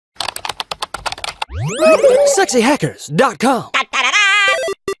SexyHackers.com.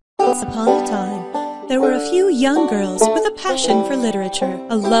 Once upon a time, there were a few young girls with a passion for literature,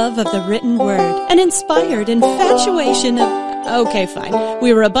 a love of the written word, an inspired infatuation of... Okay, fine.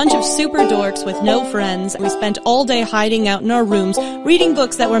 We were a bunch of super dorks with no friends. We spent all day hiding out in our rooms, reading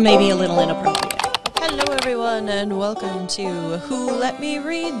books that were maybe a little inappropriate. Hello, everyone, and welcome to Who Let Me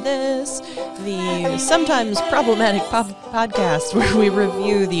Read This, the sometimes problematic podcast where we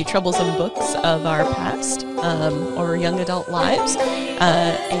review the troublesome books of our past or young adult lives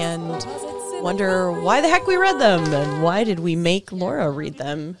and wonder why the heck we read them and why did we make Laura read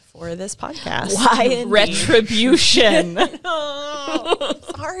them for this podcast. Why retribution? Oh,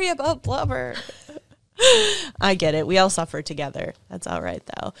 sorry about Blubber. I get it. We all suffer together. That's all right,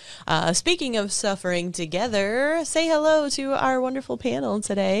 though. Speaking of suffering together, say hello to our wonderful panel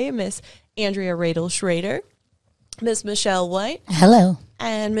today, Miss Andrea Roedel-Schroeder, Miss Michelle White. Hello.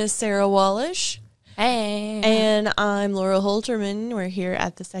 And Miss Sarah Wallisch. Hey. And I'm Laura Holterman. We're here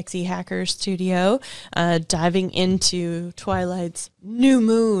at the Sexy Hacker Studio, diving into Twilight's New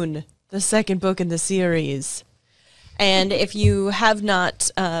Moon, the second book in the series. And if you have not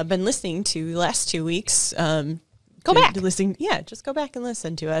been listening to the last 2 weeks, go back. Just go back and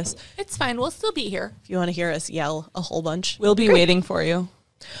listen to us. It's fine. We'll still be here. If you want to hear us yell a whole bunch. We'll be waiting for you.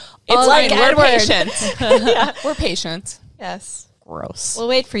 It's like fine. We're Edward. patient. Yeah, we're patient. Yes. Gross. We'll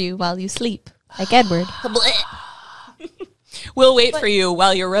wait for you while you sleep, like Edward. We'll wait for you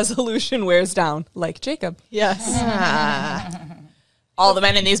while your resolution wears down, like Jacob. Yes. All the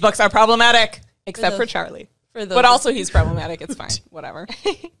men in these books are problematic, except for Charlie. But also he's problematic. It's fine. Whatever.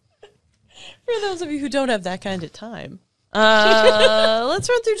 For those of you who don't have that kind of time, let's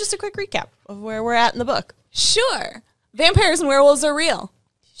run through just a quick recap of where we're at in the book. Sure. Vampires and werewolves are real.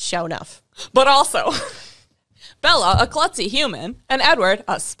 Show enough. But also, Bella, a klutzy human, and Edward,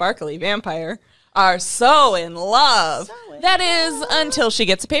 a sparkly vampire, are so in love. That is, until she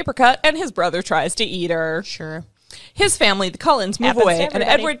gets a paper cut and his brother tries to eat her. Sure. His family, the Cullens, move away, and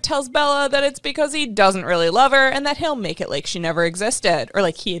Edward tells Bella that it's because he doesn't really love her and that he'll make it like she never existed, or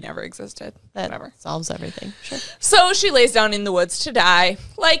like he never existed. That solves everything. Sure. So she lays down in the woods to die,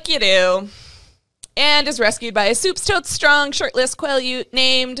 like you do, and is rescued by a soup-totes strong, shirtless Quileute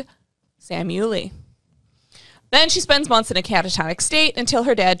named Samueli. Then she spends months in a catatonic state until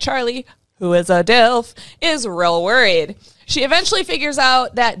her dad, Charlie, who is a DILF, is real worried. She eventually figures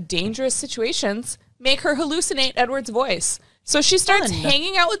out that dangerous situations make her hallucinate Edward's voice. So she starts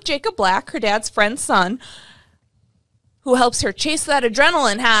hanging out with Jacob Black, her dad's friend's son, who helps her chase that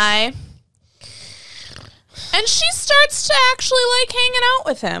adrenaline high. And she starts to actually like hanging out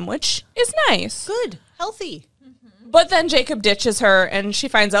with him, which is nice. Good. Healthy. But then Jacob ditches her, and she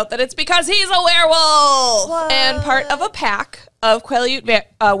finds out that it's because he's a werewolf! What? And part of a pack of Quileute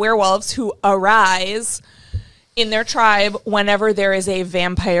werewolves who arise in their tribe whenever there is a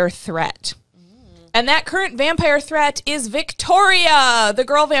vampire threat. And that current vampire threat is Victoria, the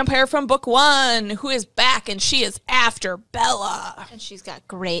girl vampire from book 1, who is back, and she is after Bella. And she's got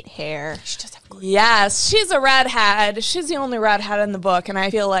great hair. She does have great hair. Yes, she's a redhead. She's the only redhead in the book, and I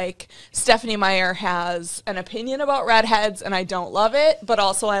feel like Stephanie Meyer has an opinion about redheads, and I don't love it, but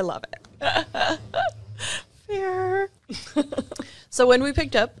also I love it. Fair. So when we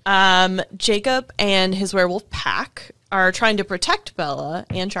picked up, Jacob and his werewolf pack are trying to protect Bella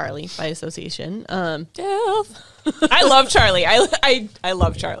and Charlie by association. Death. I love Charlie. I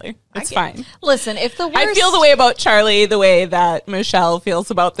love Charlie. It's fine. Listen, if the worst... I feel the way about Charlie the way that Michelle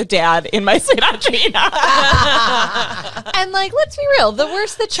feels about the dad in My St. Audrina. And, like, let's be real. The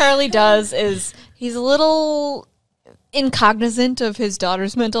worst that Charlie does is he's a little incognizant of his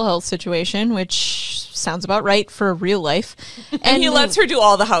daughter's mental health situation, which sounds about right for real life. And he lets her do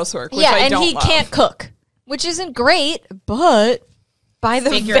all the housework, which I don't love. And he can't cook, which isn't great, but by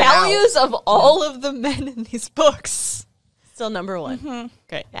the values of all of the men in these books, still number one.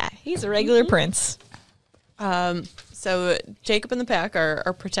 Okay. Yeah, he's a regular prince. So Jacob and the pack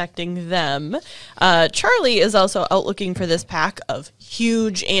are protecting them. Charlie is also out looking for this pack of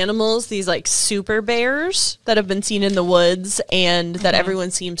huge animals, these like super bears that have been seen in the woods and that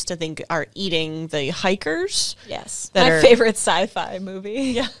everyone seems to think are eating the hikers. Yes. My favorite sci-fi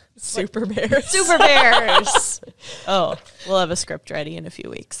movie. Yeah. Super bears. Super bears. Oh, we'll have a script ready in a few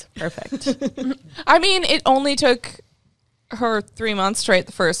weeks. Perfect. I mean, it only took her 3 months to write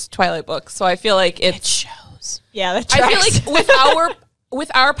the first Twilight book, so I feel like it shows. Yeah, that tracks. I feel like with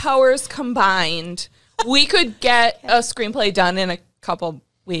our powers combined, we could get a screenplay done in a couple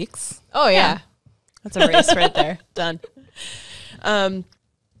weeks. Oh yeah. That's a race right there. Done.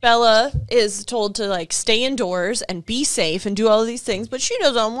 Bella is told to like stay indoors and be safe and do all these things, but she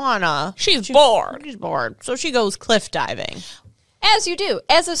doesn't wanna. She's bored. She's bored. So she goes cliff diving. As you do.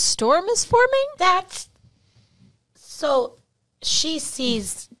 As a storm is forming? That's so she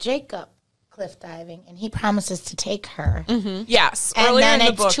sees Jacob cliff diving and he promises to take her. Yes. And Earlier then in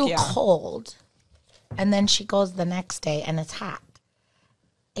the it's book, too yeah. cold. And then she goes the next day and it's hot.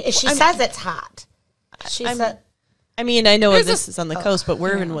 She says it's hot. She said I mean, I know There's this is on the coast, but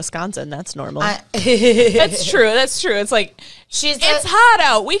we're in Wisconsin. That's normal. That's true. That's true. It's like, she's it's hot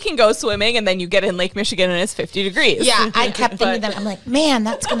out. We can go swimming. And then you get in Lake Michigan and it's 50 degrees. Yeah, I kept thinking that. I'm like, man,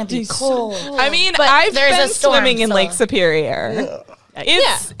 that's going to be cold. I mean, But I've there's been a storm, swimming in so- Lake Superior.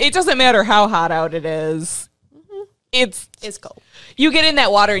 It doesn't matter how hot out it is. It's cold. You get in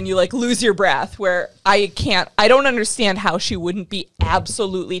that water and you like lose your breath, where I don't understand how she wouldn't be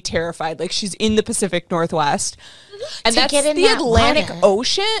absolutely terrified. Like, she's in the Pacific Northwest. And To that's get in the that Atlantic water.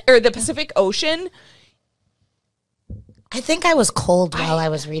 Ocean or the Pacific Ocean. I think I was cold while I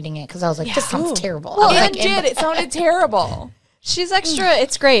was reading it because I was like, this sounds terrible. Well, I it was like, did. It sounded terrible. She's extra.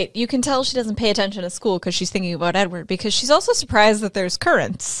 It's great. You can tell she doesn't pay attention at school because she's thinking about Edward, because she's also surprised that there's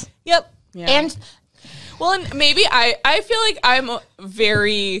currents. Yep. And Well, and maybe I feel like I'm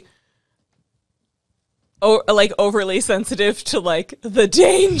very overly sensitive to like the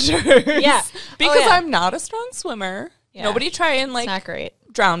dangers. Yeah. Because Oh, yeah. I'm not a strong swimmer. Yeah. Nobody try and like It's not great.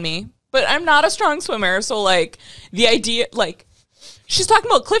 drown me. But I'm not a strong swimmer, so like the idea, like she's talking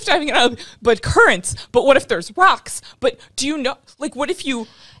about cliff diving, and but currents. But what if there's rocks? But do you know? Like, what if you?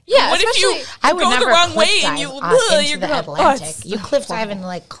 Yeah, What if you especially- I would go never the wrong cliff way dive and you into you're the gonna, Atlantic. it's You cliff dive into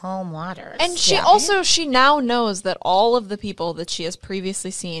like calm waters. And she also, she now knows that all of the people that she has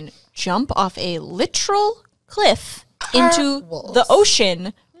previously seen jump off a literal cliff into the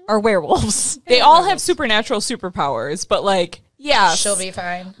ocean are werewolves. They all have supernatural superpowers, but like, yeah, she'll be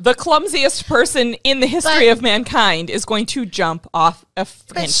fine. the clumsiest person in the history of mankind is going to jump off a But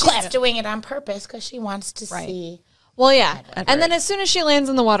freaking she's cliff. doing it on purpose because she wants to see. Well, yeah. And then as soon as she lands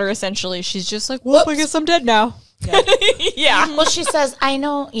in the water, essentially, she's just like, whoop, I guess I'm dead now. Yeah. Well, she says, I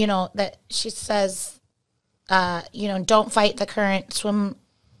know, that she says, don't fight the current, swim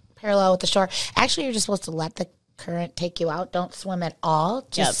parallel with the shore. Actually, you're just supposed to let the current take you out. Don't swim at all.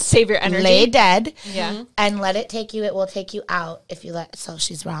 Just Save your energy. lay dead. Yeah. And let it take you. It will take you out if you let. So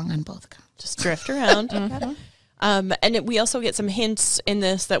she's wrong on both counts. Just drift around. We also get some hints in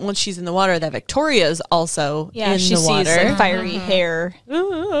this that once she's in the water, that Victoria's also in she the sees water. like fiery hair.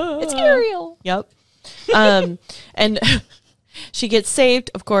 It's Ariel. Yep. And she gets saved,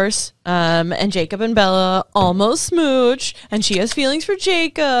 of course. And Jacob and Bella almost smooch, and she has feelings for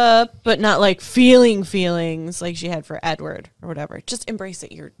Jacob, but not like feelings like she had for Edward or whatever. Just embrace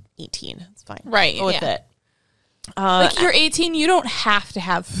it. You're 18. It's fine. Right, Go with yeah. it. Like, you're 18, you don't have to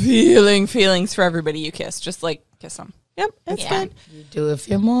have feelings for everybody you kiss. Just like kiss them. Yep. It's good. You do if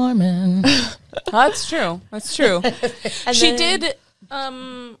you're Mormon. That's true. That's true. She did.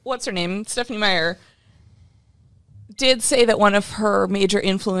 What's her name? Stephanie Meyer did say that one of her major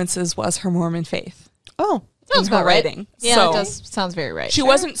influences was her Mormon faith. Oh. Sounds in her about right. writing. Yeah, So it does. Sounds very right. she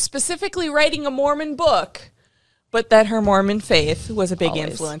wasn't specifically writing a Mormon book, but that her Mormon faith was a big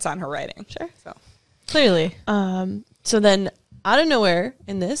influence on her writing. Sure. So Clearly. So then, out of nowhere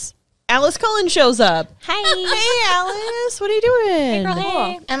in this, Alice Cullen shows up. Hi. Hey, Alice. What are you doing?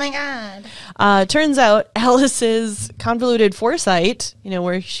 Oh my God. Turns out Alice's convoluted foresight,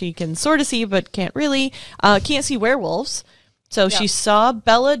 where she can sort of see but can't really, can't see werewolves. So she saw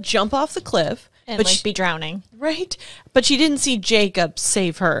Bella jump off the cliff. And but be drowning. right. But she didn't see Jacob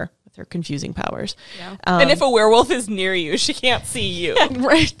save her with her confusing powers. yeah. And if a werewolf is near you, she can't see you.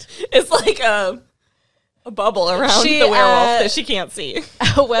 Right. It's like a bubble around She, the werewolf that she can't see.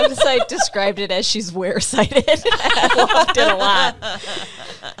 A website described it as she's were-sighted. I loved it a lot.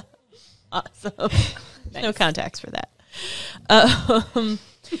 Awesome. No contacts for that.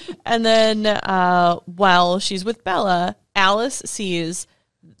 And then while she's with Bella, Alice sees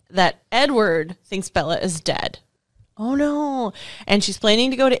that Edward thinks Bella is dead. Oh no. And she's planning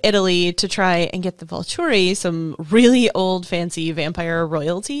to go to Italy to try and get the Volturi, some really old fancy vampire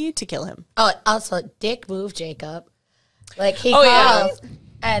royalty, to kill him. Oh, also, dick move, Jacob. Like, he yeah. calls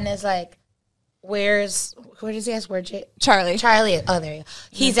and is like, where does he ask? Where Charlie. Charlie is. Oh, there you go.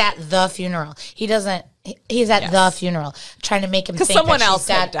 He's at the funeral. He's at the funeral, trying to make him think someone that else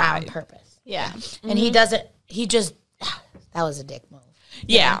she's had dead on died. purpose. Yeah. And he doesn't, that was a dick move.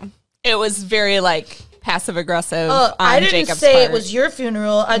 Yeah. It was very like passive aggressive. I didn't Jacob's say part. it was your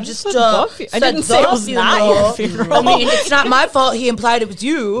funeral. I just I said didn't say it was not your funeral. I mean, it's not my fault. He implied it was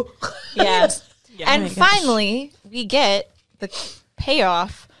you. Yeah. And my gosh. finally, we get the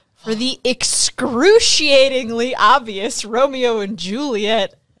payoff for the excruciatingly obvious Romeo and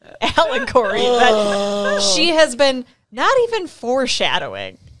Juliet allegory that she has been not even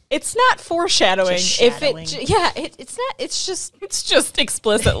foreshadowing. It's not foreshadowing. It's not. It's just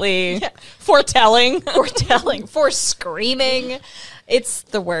explicitly foretelling, for screaming. It's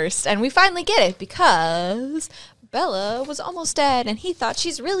the worst, and we finally get it because Bella was almost dead, and he thought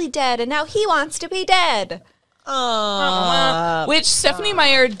she's really dead, and now he wants to be dead. Which Stephanie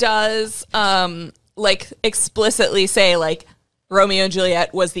Meyer does, explicitly say, like, Romeo and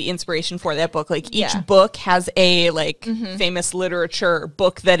Juliet was the inspiration for that book. Like, each book has a, famous literature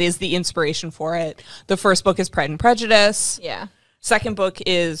book that is the inspiration for it. The first book is Pride and Prejudice. Yeah. Second book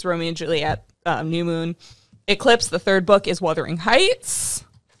is Romeo and Juliet, New Moon. Eclipse, the third book, is Wuthering Heights,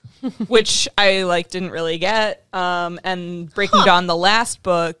 which I, didn't really get. And Breaking Dawn, the last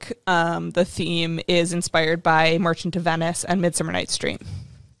book, the theme is inspired by Merchant of Venice and Midsummer Night's Dream.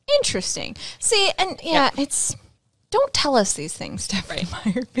 Interesting. See, and it's... Don't tell us these things, Stephanie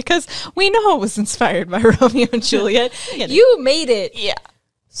Meyer, because we know it was inspired by Romeo and Juliet. You made it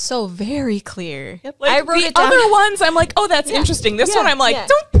so very clear. Yep. I wrote the it down. other ones, I'm like, oh, that's interesting. This one, I'm like,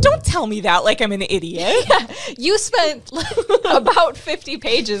 don't tell me that like I'm an idiot. Yeah. You spent about 50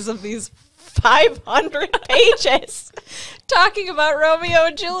 pages of these 500 pages talking about Romeo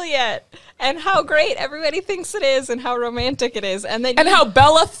and Juliet and how great everybody thinks it is and how romantic it is. And how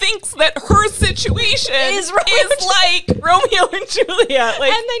Bella thinks that her situation is like Romeo and Juliet.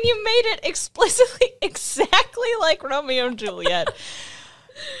 And then you made it explicitly exactly like Romeo and Juliet.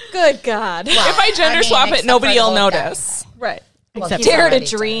 Good God. Wow. If I gender swap it, nobody will notice. Right. Well, Dare to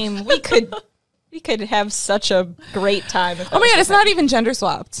dream. We could have such a great time. Oh my God, it's not even gender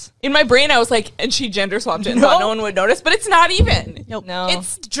swapped. In my brain, I was like, and she gender swapped it and thought no one would notice, but it's not even. Nope. No.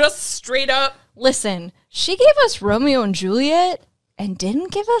 It's just straight up. Listen, she gave us Romeo and Juliet and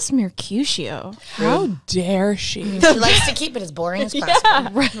didn't give us Mercutio. How dare she? She likes to keep it as boring as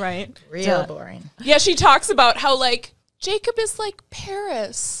possible. Right. Real boring. Yeah, she talks about how, Jacob is like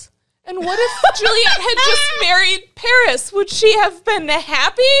Paris. And what if Juliet had just married Paris? Would she have been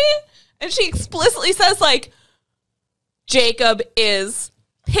happy? And she explicitly says, Jacob is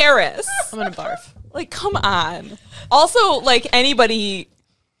Paris. I'm gonna barf. Come on. Also, anybody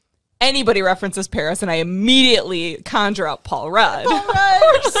references Paris, and I immediately conjure up Paul Rudd. Paul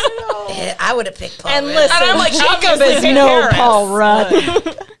Rudd. I would have picked Paul Rudd. Listen, and I'm like, Jacob is no Paris. Paul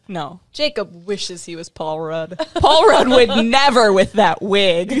Rudd. No. Jacob wishes he was Paul Rudd. Paul Rudd would never with that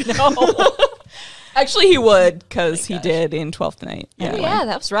wig. No. Actually, he would, because he did in 12th Night. Yeah,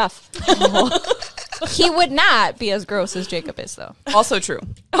 that was rough. He would not be as gross as Jacob is, though. Also true.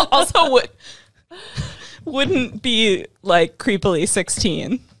 Also wouldn't be, creepily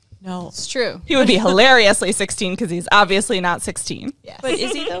 16. No. It's true. He would be hilariously 16, because he's obviously not 16. Yes. But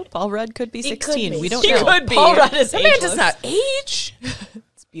is he, though? Paul Rudd could be 16. Could be. We don't He know. could be. Paul Rudd is The man does not age.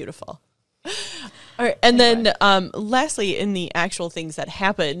 It's beautiful. All right, and then lastly, in the actual things that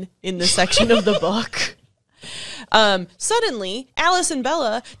happen in the section of the book, suddenly Alice and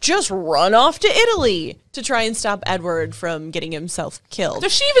Bella just run off to Italy to try and stop Edward from getting himself killed.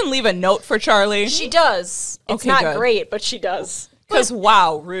 Does she even leave a note for Charlie? She does. It's Okay, not good. great, but she does. Because,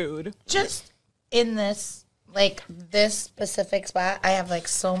 wow, rude. Just in this, this specific spot, I have,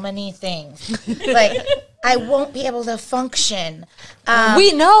 so many things. I won't be able to function.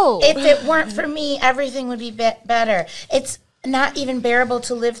 We know. If it weren't for me, everything would be better. It's not even bearable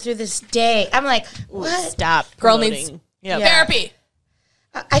to live through this day. I'm like, what? Stop. Girl promoting. needs Yep. therapy.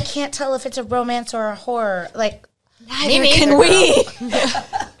 I can't tell if it's a romance or a horror. Neither can we.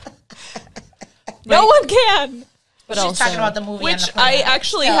 No one can. But she's talking about the movie. Which on the plane. I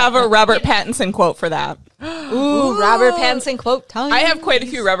actually have a Robert Pattinson quote for that. Ooh, Robert Pattinson quote time. I have quite a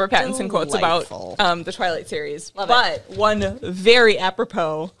few Robert Pattinson quotes about the Twilight series. But one very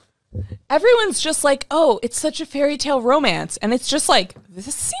apropos. Everyone's just like, oh, it's such a fairy tale romance. And it's just like,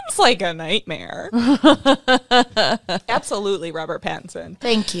 this seems like a nightmare. Absolutely, Robert Pattinson.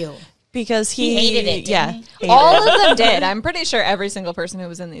 Thank you. Because he hated it, didn't he? All of them did. I'm pretty sure every single person who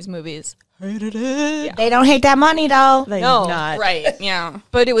was in these movies. hated it. They don't hate that money, though. They No. not. Right, yeah.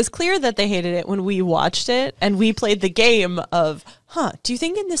 But it was clear that they hated it when we watched it and we played the game of, do you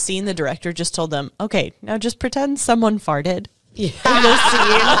think in the scene the director just told them, okay, now just pretend someone farted in the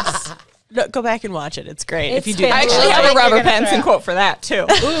scenes? No, go back and watch it. It's great. It's if you do, I actually I have a think you're Robert gonna Pattinson throw. quote for that, too.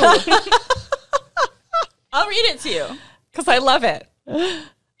 I'll read it to you, because I love it.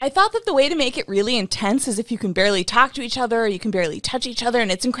 I thought that the way to make it really intense is if you can barely talk to each other, or you can barely touch each other,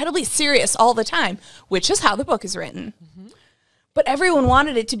 and it's incredibly serious all the time, which is how the book is written. Mm-hmm. But everyone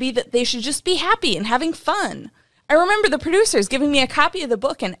wanted it to be that they should just be happy and having fun. I remember the producers giving me a copy of the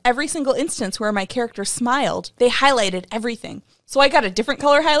book, and every single instance where my character smiled, they highlighted everything. So I got a different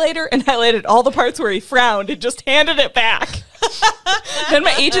color highlighter and highlighted all the parts where he frowned and just handed it back. Then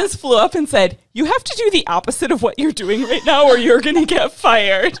my agents flew up and said, you have to do the opposite of what you're doing right now or you're going to get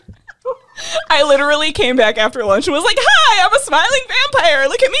fired. I literally came back after lunch and was like, hi, I'm a smiling vampire.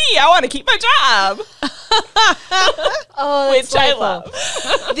 Look at me. I want to keep my job. Oh, Which I love.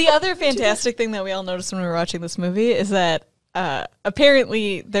 The other fantastic thing that we all noticed when we were watching this movie is that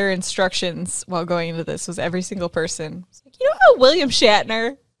apparently their instructions while going into this was every single person was like, you know how William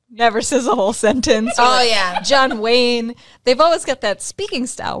Shatner never says a whole sentence? Or Oh, yeah. John Wayne. They've always got that speaking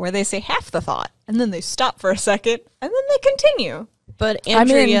style where they say half the thought and then they stop for a second and then they continue. But I'm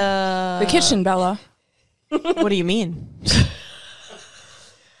in Andrea, the kitchen, Bella. what do you mean?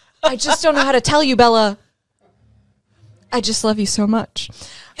 I just don't know how to tell you, Bella. I just love you so much.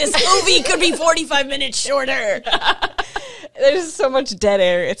 This movie could be 45 minutes shorter. There's so much dead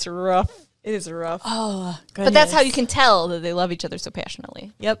air. It's rough. It is rough. Oh, But that's how you can tell that they love each other so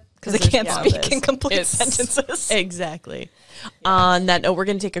passionately. Yep. Because they can't there's speak pauses. in complete It's- sentences. Exactly. On that note, we're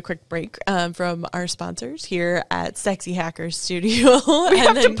going to take a quick break from our sponsors here at Sexy Hackers Studio. We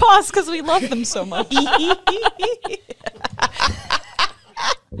have to pause because we love them so much.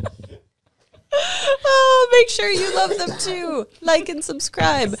 Oh, make sure you love them too. Like and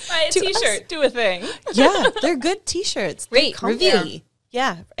subscribe. Buy a to t-shirt. Do a thing. Yeah, they're good t-shirts. They're Rate, comfy. review.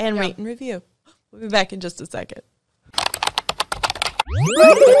 Yeah, and rate and review. We'll be back in just a second.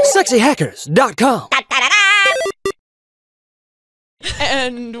 SexyHackers.com.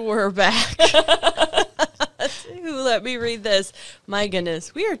 And we're back. Let me read this. My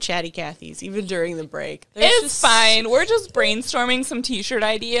goodness, we are chatty Cathy's even during the break. There's It's just fine. We're just brainstorming some t-shirt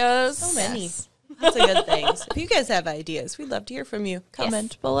ideas. so many. Lots of good things. If you guys have ideas, we'd love to hear from you.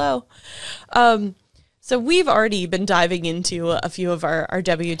 Comment below. So we've already been diving into a few of our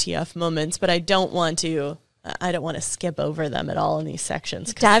WTF moments, but I don't want to skip over them at all in these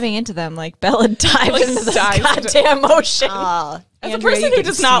sections. Diving into them like Bella dived Like into the dives into- goddamn ocean. As a Andrea, person you who can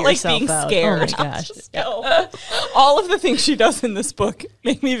does not see like yourself being out. scared. Oh my gosh. All of the things she does in this book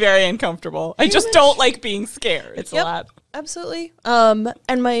make me very uncomfortable. I just don't like being scared. It's Yep. a lot. Absolutely. And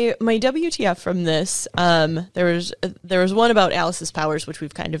my WTF from this, there was one about Alice's powers, which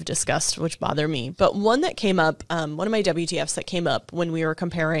we've kind of discussed, which bother me. But one that came up, one of my WTFs that came up when we were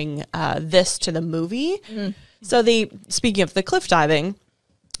comparing this to the movie. So speaking of the cliff diving.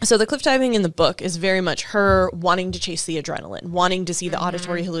 So the cliff diving in the book is very much her wanting to chase the adrenaline, wanting to see the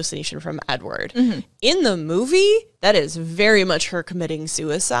auditory hallucination from Edward. In the movie, that is very much her committing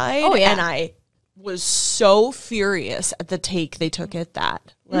suicide. Oh, yeah. And I was so furious at the take they took at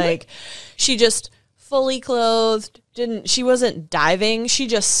that. Like, she just fully clothed, she wasn't diving, she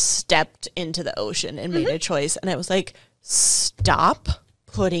just stepped into the ocean and made a choice. And I was like, stop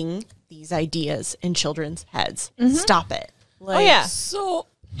putting these ideas in children's heads. Stop it. Like, Oh, yeah. So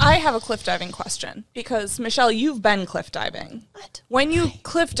I have a cliff diving question because, Michelle, you've been cliff diving. What? When you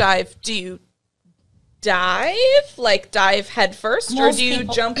cliff dive, do you dive? Like dive head first? Or Most do you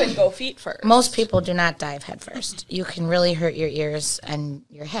people- jump and go feet first? Most people do not dive head first. You can really hurt your ears and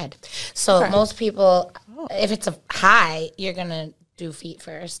your head. So most people, if it's a high, you're going to do feet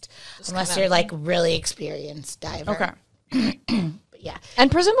first. Unless you're like really experienced diver. Okay. But yeah. And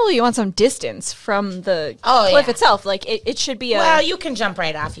presumably you want some distance from the Oh, cliff yeah. itself. Like it should be a... Well, you can jump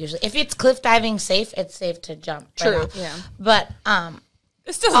right off usually. If it's cliff diving safe, it's safe to jump right True. off. Yeah. But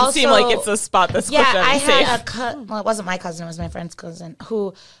This doesn't seem like Also- it's a spot that's yeah, cliff I diving safe. had well, it wasn't my cousin, it was my friend's cousin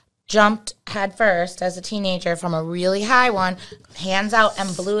who jumped head first as a teenager from a really high one, hands out,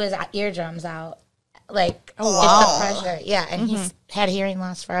 and blew his eardrums out. Like, the pressure. Yeah, and he's had hearing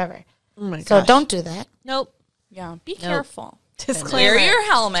loss forever. Oh my So gosh. don't do that. Nope. Yeah, be careful. Disclaimer. Wear your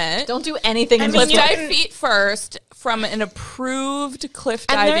helmet. Don't do anything in Cliff this book. dive feet first from an approved cliff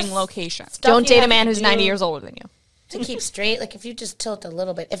And diving there's location. Don't you date a have man to who's do 90 years older than you. To keep straight, like if you just tilt a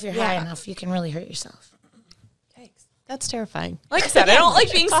little bit, if you're high enough, you can really hurt yourself. That's terrifying. Like I said, I don't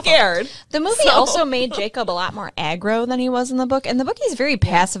like being scared. The movie also made Jacob a lot more aggro than he was in the book. In the book, he's very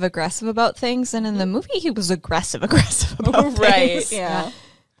passive aggressive about things, and in the movie, he was aggressive about Right. things. Yeah.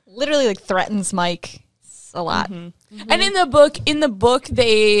 Literally, like threatens Mike a lot. And in the book,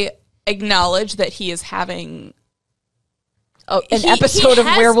 they acknowledge that he is having Oh, an He episode of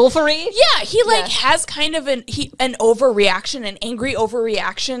has- werewolfery. Yeah, he has kind of an overreaction, an angry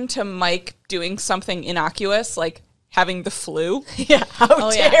overreaction to Mike doing something innocuous, like having the flu. Yeah,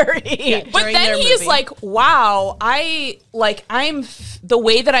 how dare he? But During then their he is movie. like, "Wow, the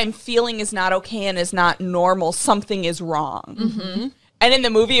way that I'm feeling is not okay and is not normal. Something is wrong." And in the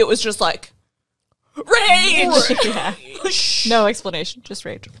movie, it was just like, Rage! Yeah. No explanation, just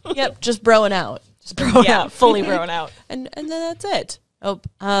rage. Yep, just broing out. Fully broken out. And then that's it.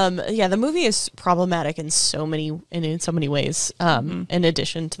 Yeah, the movie is problematic in so many ways. In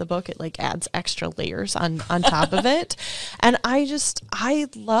addition to the book, it like adds extra layers on top of it, and I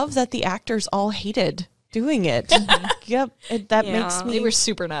love that the actors all hated doing it. Yep, makes me. They were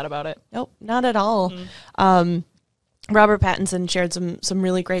super not about it. Nope, not at all. Robert Pattinson shared some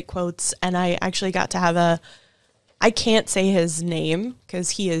really great quotes, and I actually got to have I can't say his name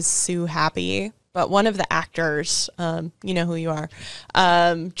because he is so happy. But one of the actors, you know who you are,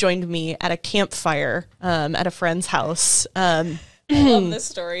 joined me at a campfire at a friend's house. I love this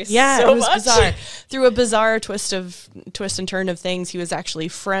story. Yeah, so it was much. bizarre. Through a bizarre twist and turn of things, he was actually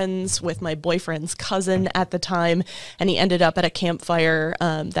friends with my boyfriend's cousin at the time, and he ended up at a campfire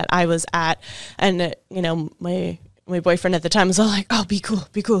that I was at, and my boyfriend at the time was all like, "Oh, be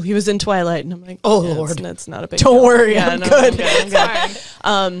cool. He was in Twilight," and I'm like, Oh, yeah, Lord. that's not a big Don't deal. worry, Yeah, I'm no, good. I'm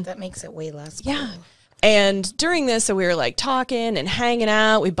good. That makes it way less. Yeah. And during this, so we were like talking and hanging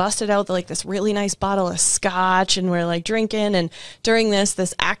out. We busted out like this really nice bottle of scotch and we're like drinking. And during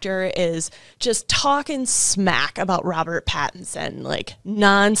this actor is just talking smack about Robert Pattinson, like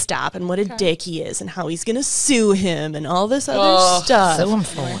nonstop, and what a dick he is and how he's going to sue him and all this other stuff. Sue him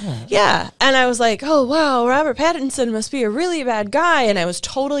for what? Yeah. And I was like, oh, wow, Robert Pattinson must be a really bad guy. And I was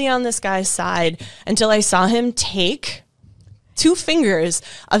totally on this guy's side until I saw him take 2 fingers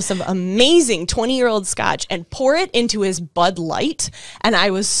of some amazing 20-year-old scotch and pour it into his Bud Light. And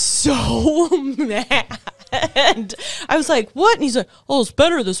I was so mad. I was like, what? And he's like, oh, it's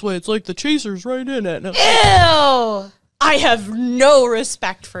better this way. It's like the chaser's right in it. And I'm like, Ew! I have no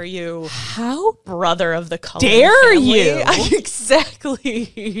respect for you. How Brother of the Cullen dare family. you?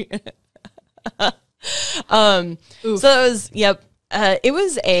 Exactly. So it was, yep. It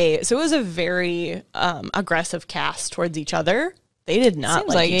was a very aggressive cast towards each other. They did not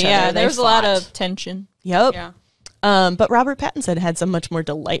Seems like each other. Yeah, They there was a lot fought. of tension. Yep. Yeah. But Robert Pattinson had some much more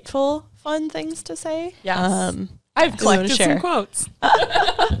delightful, fun things to say. Yes. you I've wanna collected share? some quotes.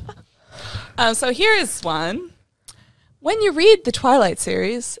 So here is one. When you read the Twilight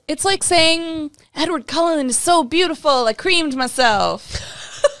series, it's like saying, Edward Cullen is so beautiful, I creamed myself.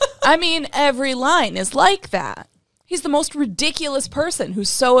 I mean, every line is like that. He's the most ridiculous person who's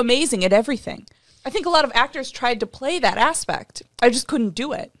so amazing at everything. I think a lot of actors tried to play that aspect. I just couldn't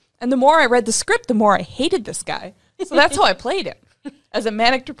do it. And the more I read the script, the more I hated this guy. So that's how I played him, as a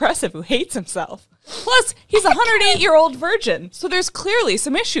manic depressive who hates himself. Plus, he's a 108-year-old virgin, so there's clearly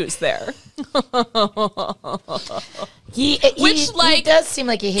some issues there. He does seem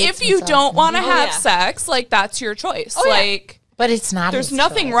like he hates If you himself. don't want to have yeah. sex, like, that's your choice. yeah. Like, But it's not there's his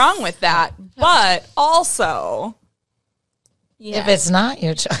nothing choice. wrong with that. But also, If it's not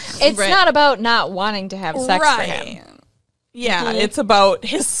your choice. It's not about not wanting to have sex for him. Yeah, it's about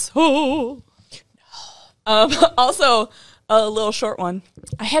his soul. Also, a little short one.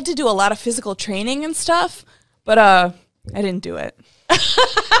 I had to do a lot of physical training and stuff, but I didn't do it.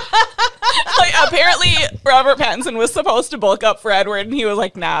 Like, apparently, Robert Pattinson was supposed to bulk up for Edward, and he was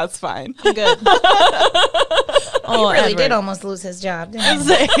like, "Nah, it's fine." I'm good. He really did almost lose his job, didn't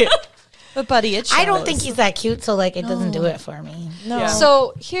he? But buddy, it's I don't think he's that cute, so like it doesn't do it for me. no. Yeah.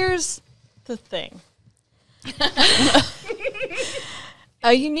 So here's the thing.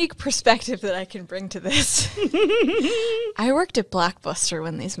 a unique perspective that I can bring to this. I worked at Blockbuster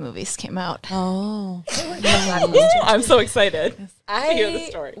when these movies came out. Oh. I'm so excited to hear the I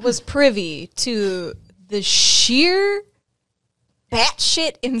story. was privy to the sheer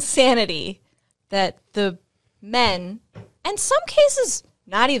batshit insanity that the men, and some cases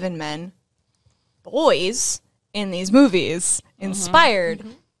not even men, boys in these movies inspired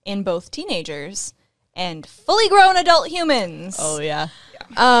in both teenagers and fully grown adult humans. Oh, yeah.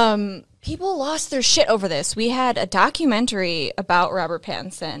 People lost their shit over this. We had a documentary about Robert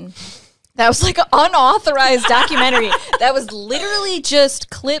Pattinson. That was like an unauthorized documentary that was literally just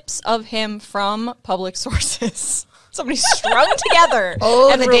clips of him from public sources. Somebody strung together.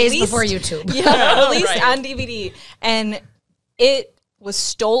 Oh, and the days released- before YouTube. Yeah, released on DVD. And it was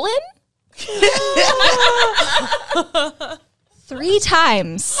stolen 3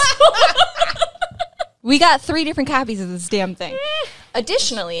 times. We got 3 different copies of this damn thing.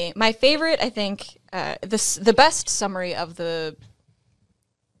 Additionally, my favorite, I think, the best summary of the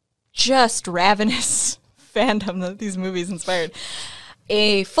just ravenous fandom that these movies inspired.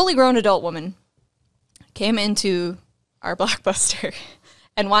 A fully grown adult woman came into our Blockbuster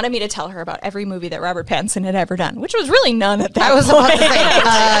and wanted me to tell her about every movie that Robert Pattinson had ever done, which was really none at that I was point. about to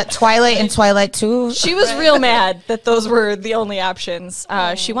say, Twilight and Twilight 2. She was real mad that those were the only options.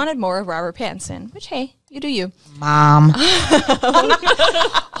 She wanted more of Robert Pattinson, which, hey, you do you. Mom.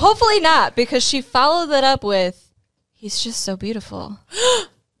 Hopefully not, because she followed that up with, he's just so beautiful.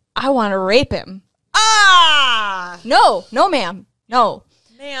 I want to rape him. No, ma'am. No.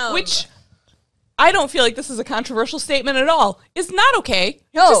 Ma'am. Which I don't feel like this is a controversial statement at all. Is not okay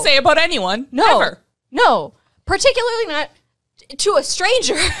No. to say about anyone. No. Ever. No. Particularly not to a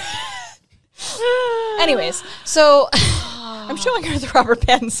stranger. Anyways, so I'm showing her the Robert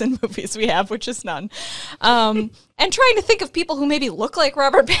Pattinson movies we have, which is none. And trying to think of people who maybe look like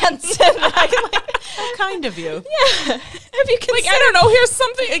Robert Pattinson. How kind of you. Yeah. Have you considered? Like, I don't know. Here's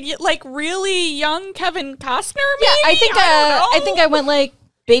something like really young Kevin Costner. Maybe? Yeah, I think I don't know. I went like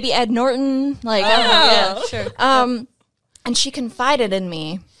baby Ed Norton. Like, I don't know. Yeah, sure. And she confided in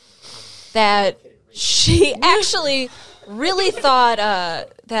me that she actually really thought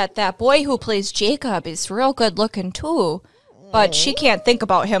that boy who plays Jacob is real good looking too, but she can't think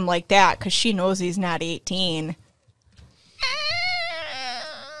about him like that because she knows he's not 18.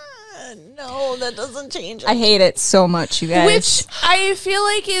 No, that doesn't change it. I hate it so much, you guys. Which I feel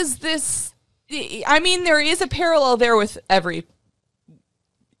like is this. I mean, there is a parallel there with every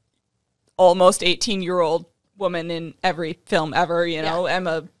almost 18-year-old woman in every film ever. You know,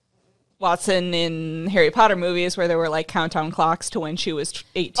 Emma Watson in Harry Potter movies where there were like countdown clocks to when she was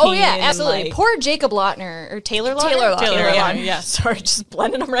 18. Oh yeah, absolutely. And, like, Poor Jacob Lautner or Taylor Lautner. Taylor Lautner, yeah. Yeah. Sorry, just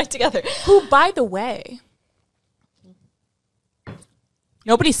blending them right together. who, by the way,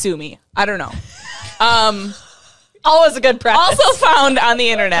 nobody sue me. I don't know. Always a good practice. Also found on the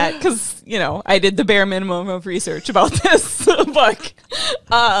internet because I did the bare minimum of research about this book.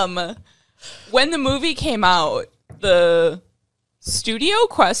 When the movie came out, the studio ?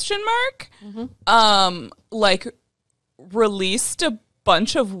 Like released a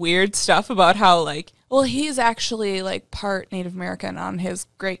bunch of weird stuff about how he's actually like part Native American on his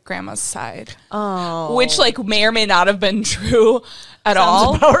great grandma's side. Oh, which may or may not have been true at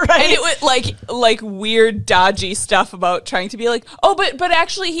all. About right. And it was like weird dodgy stuff about trying to be like, oh, but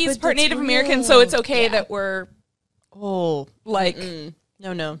actually he's part Native American, so it's okay that we're no.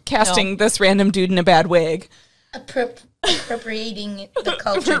 casting this random dude in a bad wig. Appropriating the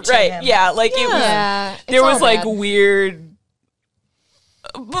culture to Right, him. yeah, like it was there was like weird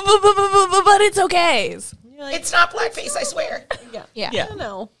but it's okay. It's not blackface, I swear. Yeah. I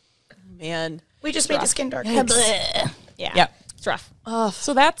know. Man. We just made his skin dark. Yeah. It's rough.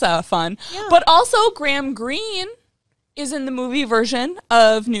 So that's fun. Yeah. But also Graham Greene is in the movie version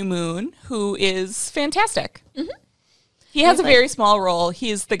of New Moon, who is fantastic. Mm-hmm. He has a very small role.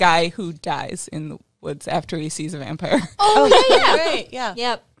 He's the guy who dies in the woods after he sees a vampire. Oh, yeah. Right, yeah.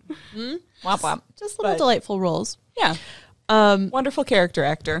 Yep. Mm-hmm. Womp womp. Just little delightful roles. Yeah. Wonderful character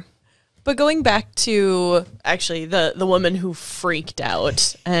actor. But going back to actually the woman who freaked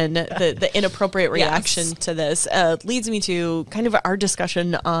out and the inappropriate reaction to this leads me to kind of our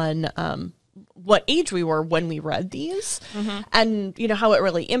discussion on what age we were when we read these and how it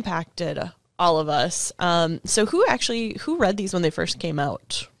really impacted all of us. So who read these when they first came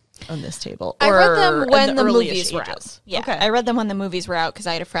out on this table? I read them when the earliest movies were ages? out. Yeah, Okay. I read them when the movies were out because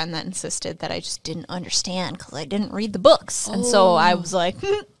I had a friend that insisted that I just didn't understand because I didn't read the books. And so I was like,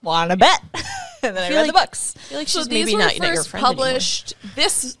 wanna bet? And then I read the books. I feel like So she's these maybe were not your first friend anymore. published.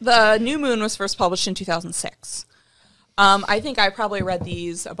 The New Moon was first published in 2006. I think I probably read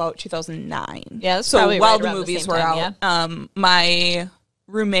these about 2009. Yeah, that's so probably while right the around the movies same were time, out, my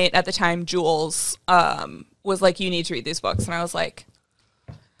roommate at the time, Jules, was like, "You need to read these books," and I was like,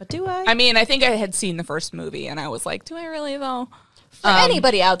 But do I? I mean, I think I had seen the first movie, and I was like, "Do I really though?" For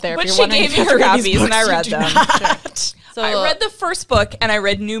anybody out there, But if you're she wondering gave if me you her read these copies, and I books, read you do them. not. So I read the first book, and I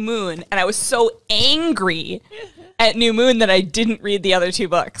read New Moon, and I was so angry at New Moon that I didn't read the other two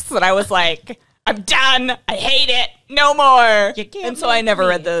books. That I was like, "I'm done. I hate it. No more." And so I never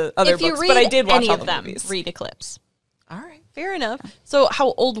read the other if you books, read but I did watch any all of the them, movies. read Eclipse. All right, fair enough. So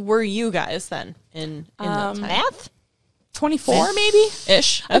how old were you guys then in that time? Math? 24, maybe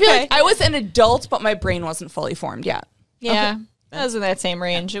Ish. I feel like I was an adult, but my brain wasn't fully formed yet. Yeah. I was in that same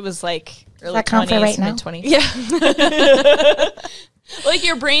range. It was like early that count for 20s, right now? mid-20s. Yeah. Like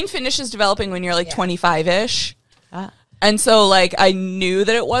your brain finishes developing when you're like 25-ish. And so like I knew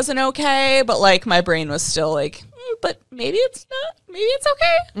that it wasn't okay, but like my brain was still like, but maybe it's not. Maybe it's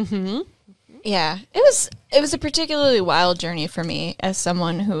okay. Mm-hmm. Yeah, it was a particularly wild journey for me as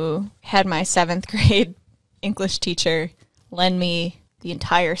someone who had my 7th grade English teacher lend me the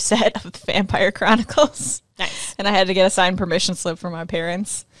entire set of the Vampire Chronicles. Nice. And I had to get a signed permission slip from my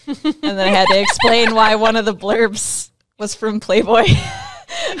parents. And then I had to explain why one of the blurbs was from Playboy.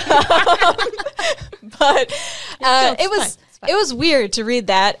 But it was weird to read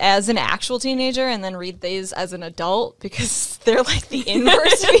that as an actual teenager and then read these as an adult because they're like the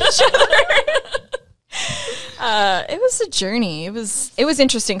inverse of each other. It was a journey. It was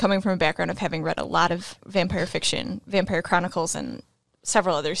interesting coming from a background of having read a lot of vampire fiction, Vampire Chronicles, and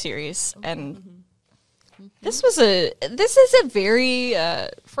several other series. And this is a very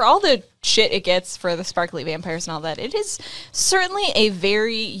for all the shit it gets for the sparkly vampires and all that, it is certainly a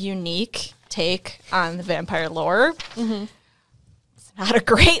very unique take on the vampire lore. It's not a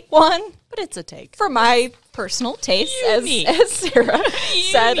great one, But it's a take. for my personal taste, as Sarah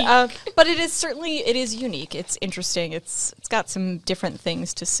said. But it is unique. It's interesting. It's got some different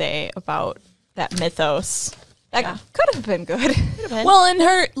things to say about that mythos. That could have been good. Well, and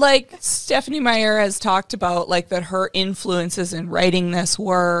her, like, Stephanie Meyer has talked about, like, that her influences in writing this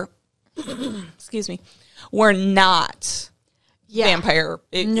were, excuse me, were not vampire.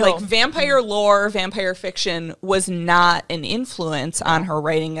 Like, vampire lore, vampire fiction was not an influence on her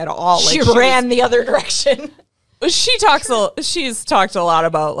writing at all. Like, She ran the other direction. she's talked a lot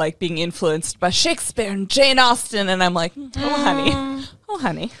about, like, being influenced by Shakespeare and Jane Austen, and I'm like, oh,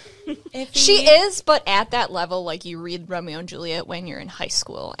 honey. She is, but at that level, like you read Romeo and Juliet when you're in high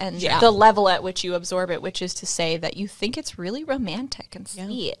school, and the level at which you absorb it, which is to say that you think it's really romantic and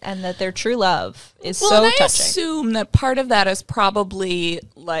sweet, and that their true love is so and I touching. assume that part of that is probably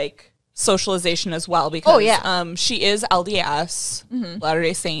like socialization as well, because she is LDS,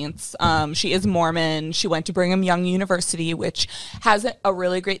 Latter-day Saints. She is Mormon. She went to Brigham Young University, which has a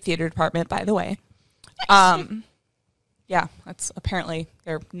really great theater department, by the way. Yeah, that's apparently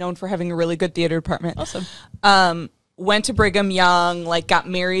they're known for having a really good theater department. Awesome. Went to Brigham Young, like got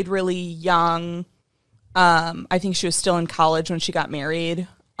married really young. I think she was still in college when she got married.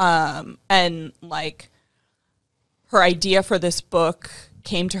 And like her idea for this book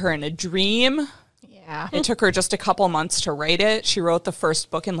came to her in a dream. Yeah. It took her just a couple months to write it. She wrote the first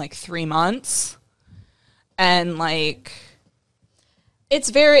book in like 3 months. And like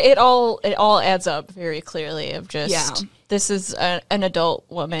it all adds up very clearly of just this is an adult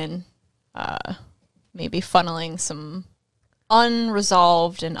woman maybe funneling some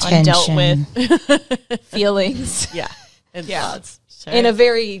unresolved and undealt with feelings And thoughts. Sure. in a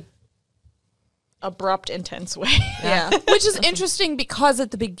very abrupt, intense way. Yeah. Which is interesting because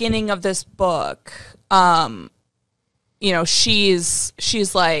at the beginning of this book, you know, she's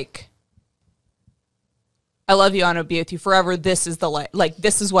like, I love you, I want to be with you forever. This is the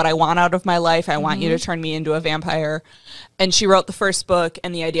this is what I want out of my life. I want you to turn me into a vampire. And she wrote the first book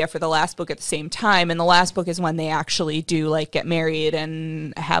and the idea for the last book at the same time. And the last book is when they actually do like get married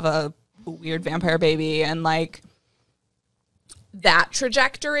and have a weird vampire baby. And like that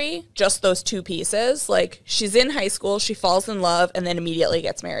trajectory, just those two pieces, like she's in high school, she falls in love, and then immediately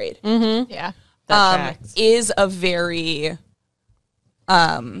gets married. Yeah. That tracks. Is a very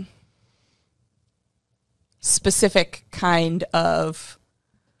specific kind of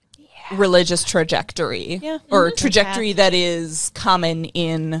religious trajectory, or trajectory that is common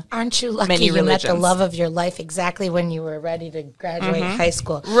in Aren't you lucky many you met the religions. love of your life exactly when you were ready to graduate high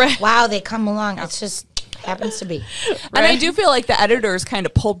school? Wow, they come along. It's just happens to be. And I do feel like the editors kind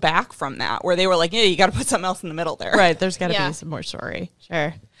of pulled back from that, where they were like, yeah, you got to put something else in the middle there. Right, there's got to be some more story.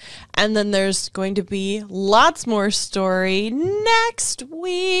 Sure. And then there's going to be lots more story next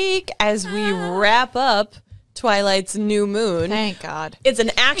week as we wrap up Twilight's New Moon. Thank God. It's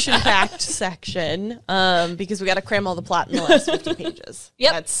an action-packed section because we got to cram all the plot in the last 50 pages.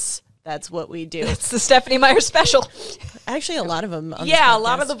 Yep. That's what we do. It's the Stephanie Meyer special. Actually, a lot of them. On Yeah, a this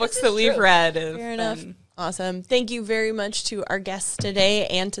lot podcast. of the books that we've read. Fair enough. Awesome. Thank you very much to our guests today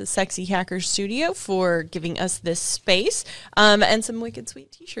and to Sexy Hacker Studio for giving us this space and some wicked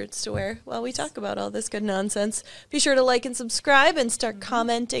sweet t-shirts to wear while we talk about all this good nonsense. Be sure to like and subscribe and start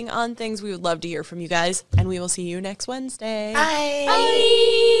commenting on things. We would love to hear from you guys, and we will see you next Wednesday.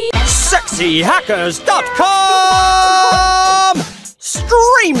 Bye. SexyHackers.com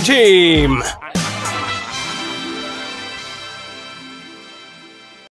Stream Team!